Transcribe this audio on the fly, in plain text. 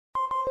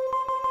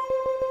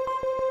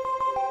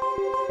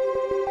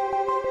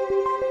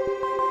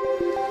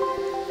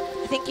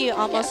think you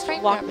almost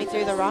walked me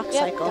through the rock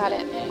cycle. Got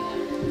it. Yeah. I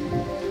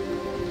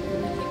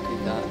think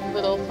we've got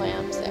little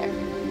clams there.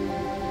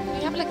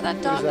 You have a look at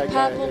that dark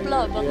purple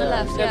blob on the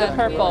left. Yeah, the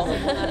purple.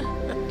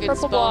 Good Purple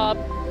spot.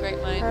 blob.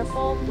 Great mind.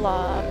 Purple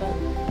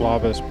blob.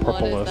 Blob is What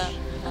is purplish. that?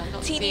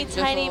 Not Teeny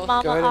seen tiny before.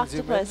 mama Go ahead and zoom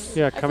in. octopus.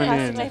 Yeah, I'm coming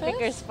crossing in. my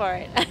fingers for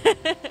it.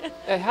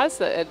 It has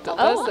the. It does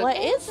Oh, the, what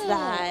is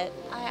that?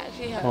 I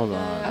actually have Hold no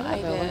on. I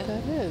don't know what idea.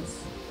 that is.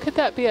 Could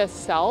that be a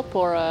salp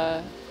or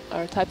a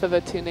type of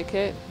a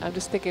tunicate? I'm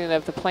just thinking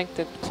of the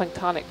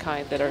planktonic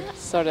kind that are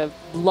sort of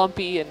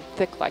lumpy and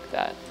thick like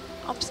that.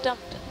 I'm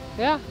stumped.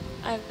 Yeah,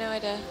 I have no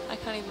idea. I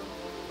can't even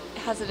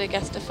hazard a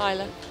guess to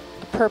Phyla.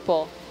 a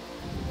purple.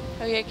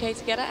 Are we okay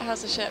to get it?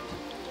 How's the ship?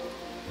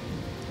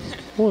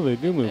 Oh, they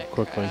do move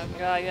quickly.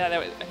 Yeah, that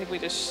was, I think we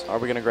just. Are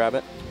we gonna grab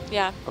it?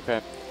 Yeah.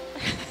 Okay.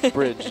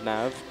 Bridge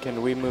nav.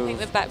 Can we move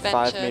the back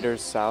 5 bencher-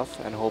 meters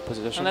south and hold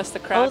position? Unless the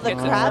crab Oh, the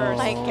gets it crab first.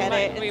 might get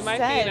it We might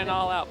be in instead. an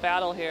all-out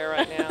battle here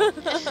right now.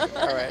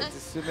 All right.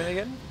 Just zoom in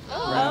again.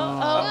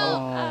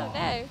 Oh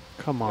no.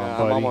 Come on, Yeah,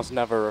 buddy. I'm almost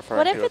never referring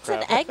What if to it's a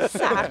an crab. egg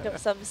sac of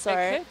some It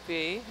sort? could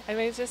be. I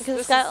mean, it's just Because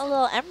this it's got is- a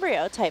little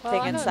embryo type Well,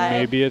 thing I don't inside.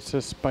 Maybe it's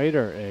a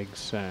spider egg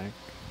sac.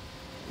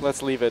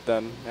 Let's leave it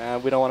then.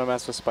 We don't want to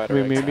mess with I spider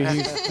mean, eggs. maybe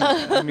he's.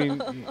 I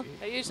mean,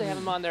 They usually have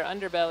them on their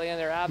underbelly and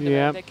their abdomen.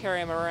 Yep. They carry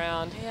them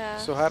around. Yeah.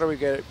 So how do we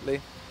get it,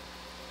 Lee?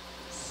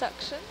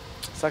 Suction.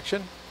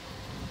 Suction?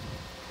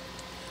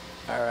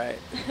 All right.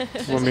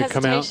 There's when we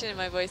come out. hesitation in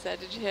my voice there.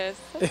 Did you hear?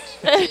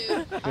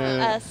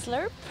 Yeah.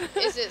 Slurp?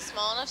 Is it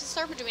small enough to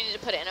slurp, or do we need to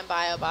put it in a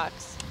bio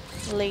box?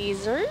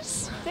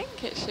 Lasers? I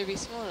think it should be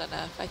small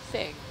enough. I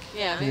think.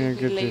 Yeah. Maybe Yeah, we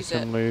get you laser.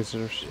 some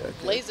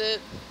lasers. Blaze it.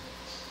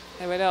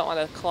 And we don't want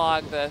to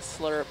clog the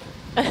slurp.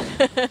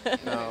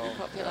 No.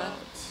 Popular.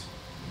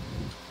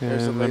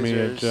 There's the And let me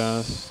lasers.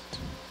 adjust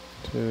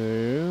to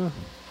There you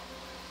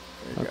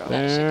up go.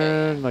 That should go,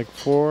 there, yeah. like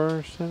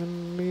 4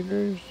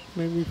 centimeters,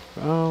 maybe.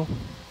 Oh,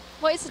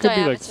 What is the Could be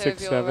diameter like 6,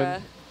 of your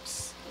 7.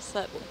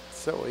 slip?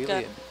 So Gun.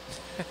 alien.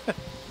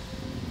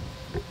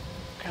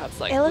 God, it's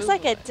like It looks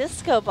like a moving.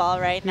 disco ball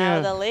right now.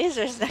 Yeah. The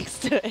laser's next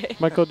to it.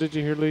 Michael, did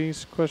you hear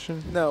Lee's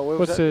question? No, what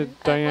was What's that?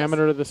 the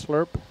diameter of the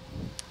slurp?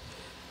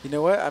 You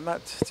know what? I'm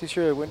not too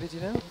sure. When did you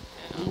know?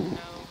 I don't know the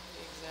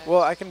exact.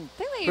 Well, I can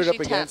I think they put it up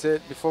usually against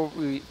it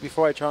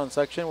before I try on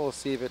suction. We'll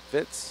see if it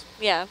fits.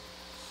 Yeah.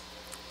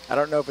 I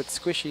don't know if it's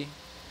squishy.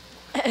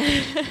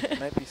 It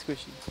might be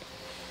squishy.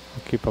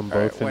 I'll keep them All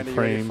right, both when are in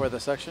you ready frame. for the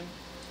suction?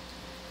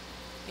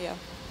 Yeah.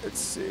 Let's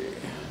see.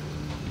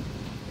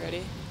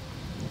 Ready?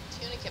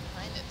 Tunicate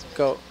behind it. So we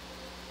Go.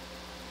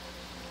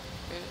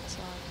 Good, it's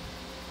on.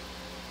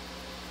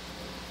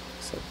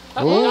 So,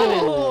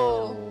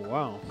 Oh,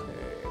 wow. okay.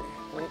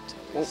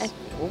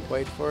 Oh,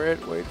 wait for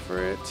it. Wait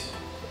for it.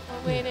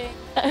 I'm waiting.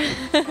 Where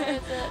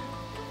is it?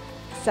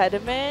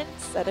 Sediment?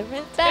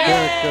 Sediment? There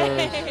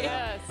it goes.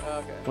 Yes.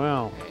 Okay.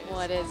 Wow.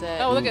 What is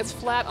it? Oh, look, it's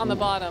flat on the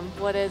bottom.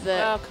 What is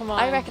it? Oh, come on.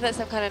 I reckon it's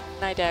some kind of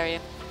cnidarian.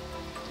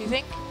 Do you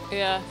think?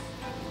 Yeah.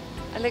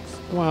 It looks.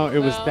 Wow, it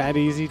was Well- that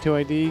easy to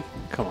ID?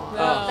 Come on.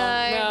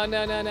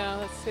 No.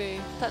 Let's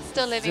see. That's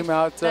still living. Zoom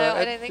out. No, I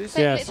Ed, don't think please.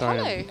 so. Yeah, It's sorry.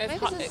 hollow. It's Maybe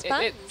ho- it's a it-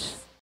 sponge. it-